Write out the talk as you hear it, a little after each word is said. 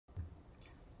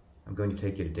I'm going to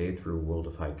take you today through World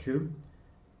of Haiku.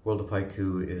 World of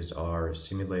Haiku is our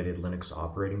simulated Linux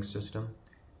operating system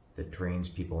that trains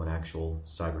people in actual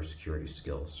cybersecurity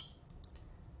skills.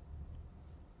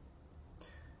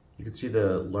 You can see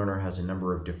the learner has a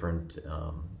number of different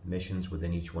missions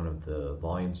within each one of the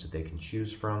volumes that they can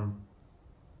choose from.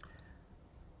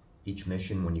 Each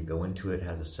mission, when you go into it,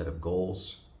 has a set of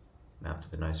goals mapped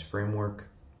to the NICE framework.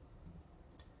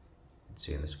 You can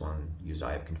see in this one, use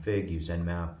att&ck, use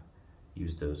nmap,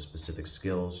 use those specific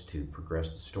skills to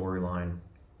progress the storyline.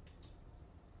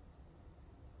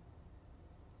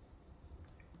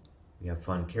 We have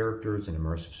fun characters and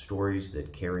immersive stories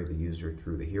that carry the user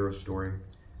through the hero story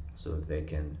so that they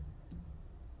can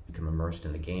become immersed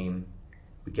in the game.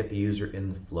 We get the user in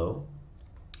the flow.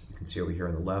 You can see over here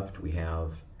on the left we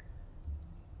have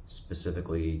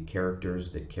specifically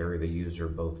characters that carry the user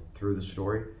both through the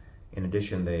story. In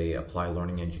addition, they apply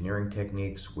learning engineering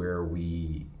techniques where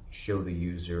we show the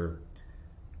user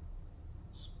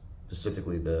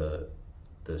specifically the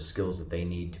skills that they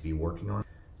need to be working on.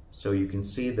 So you can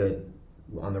see that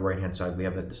on the right hand side we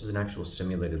have this is an actual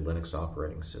simulated Linux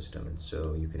operating system, and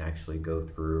so you can actually go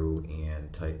through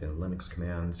and type in Linux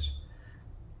commands.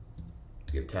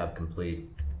 We have tab complete.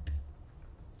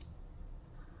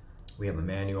 We have a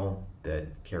manual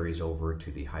that carries over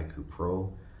to the Haiku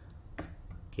Pro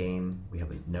game. We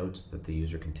have notes that the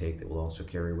user can take that will also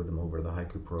carry with them over to the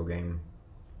Haiku Pro game.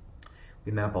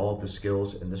 We map all of the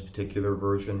skills. In this particular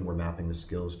version, we're mapping the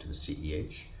skills to the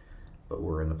CEH, but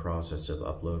we're in the process of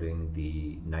uploading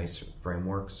the NICE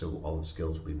framework, so all the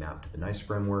skills will be mapped to the NICE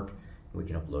framework. We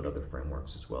can upload other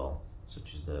frameworks as well,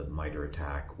 such as the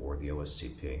att&ck or the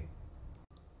OSCP.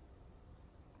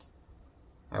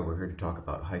 Hi, we're here to talk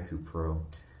about Haiku Pro.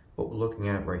 What we're looking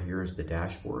at right here is the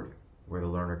dashboard, where the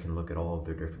learner can look at all of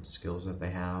their different skills that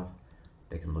they have.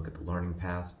 They can look at the learning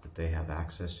paths that they have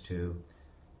access to. In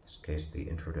this case, the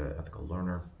Intro to Ethical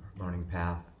learning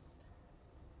path.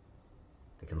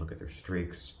 They can look at their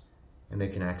streaks, and they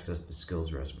can access the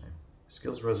skills resume. The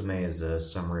skills resume is a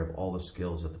summary of all the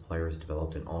skills that the player has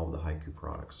developed in all of the Haiku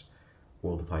products.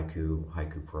 World of Haiku,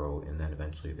 Haiku Pro, and then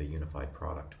eventually the unified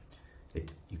product.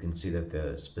 You can see that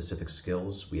the specific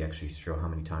skills, we actually show how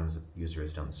many times the user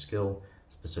has done the skill,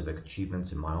 specific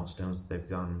achievements and milestones that they've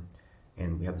done,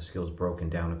 and we have the skills broken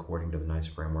down according to the NICE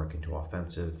framework into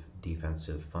offensive,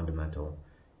 defensive, fundamental,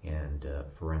 and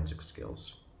forensic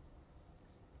skills.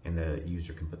 And the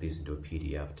user can put these into a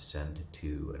PDF to send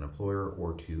to an employer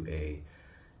or to an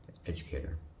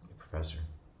educator, a professor.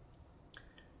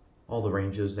 All the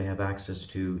ranges they have access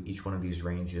to, each one of these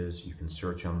ranges, you can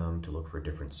search on them to look for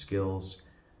different skills.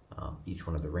 Each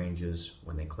one of the ranges,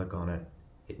 when they click on it,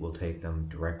 it will take them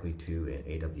directly to an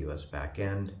AWS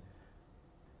backend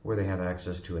where they have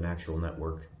access to an actual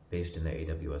network based in the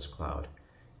AWS cloud.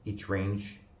 Each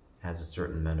range has a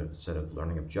certain set of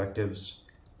learning objectives.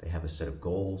 They have a set of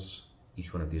goals.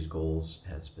 Each one of these goals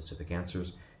has specific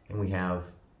answers, and we have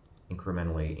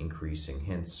incrementally increasing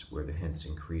hints where the hints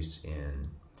increase in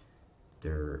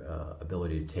their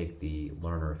ability to take the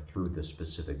learner through the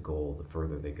specific goal the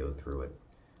further they go through it.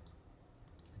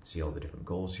 You can see all the different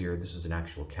goals here. This is an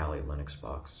actual Kali Linux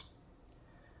box.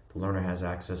 The learner has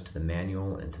access to the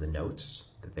manual and to the notes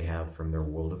that they have from their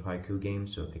World of Haiku game,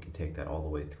 so they can take that all the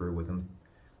way through with them.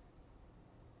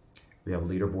 We have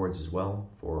leaderboards as well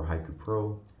for Haiku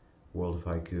Pro, World of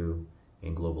Haiku,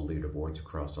 and global leaderboards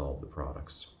across all of the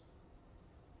products.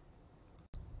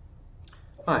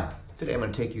 Hi, today I'm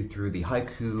going to take you through the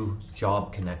Haiku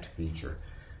Job Connect feature.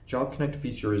 Job Connect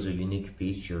feature is a unique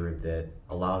feature that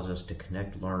allows us to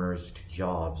connect learners to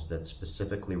jobs that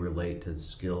specifically relate to the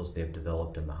skills they've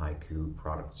developed in the Haiku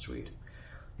product suite.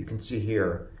 You can see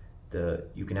here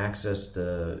you can access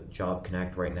the Job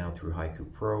Connect right now through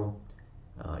Haiku Pro.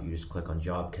 You just click on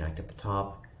Job Connect at the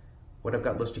top. What I've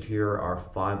got listed here are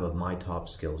 5 of my top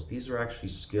skills. These are actually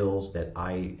skills that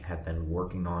I have been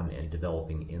working on and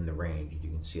developing in the range. You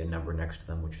can see a number next to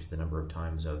them, which is the number of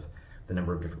times of the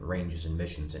number of different ranges and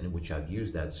missions in which I've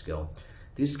used that skill.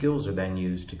 These skills are then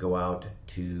used to go out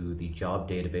to the job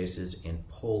databases and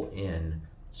pull in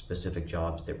specific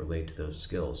jobs that relate to those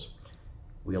skills.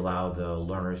 We allow the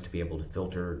learners to be able to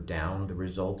filter down the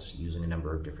results using a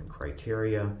number of different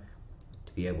criteria,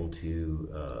 to be able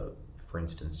to for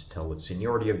instance, tell what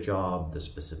seniority of job, the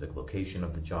specific location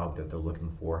of the job that they're looking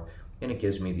for, and it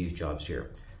gives me these jobs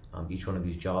here. Each one of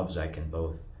these jobs I can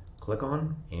both click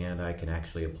on and I can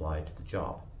actually apply to the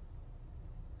job.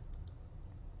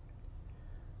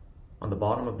 On the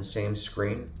bottom of the same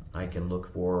screen, I can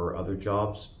look for other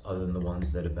jobs other than the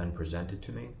ones that have been presented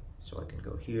to me. So I can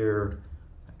go here,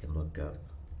 I can look up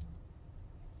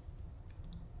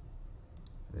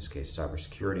in this case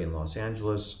cybersecurity in Los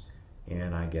Angeles,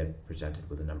 and I get presented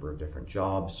with a number of different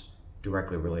jobs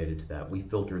directly related to that. We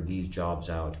filtered these jobs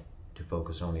out to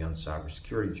focus only on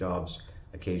cybersecurity jobs.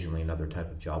 Occasionally another type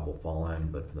of job will fall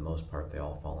in, but for the most part they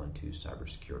all fall into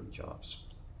cybersecurity jobs.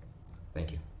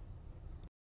 Thank you.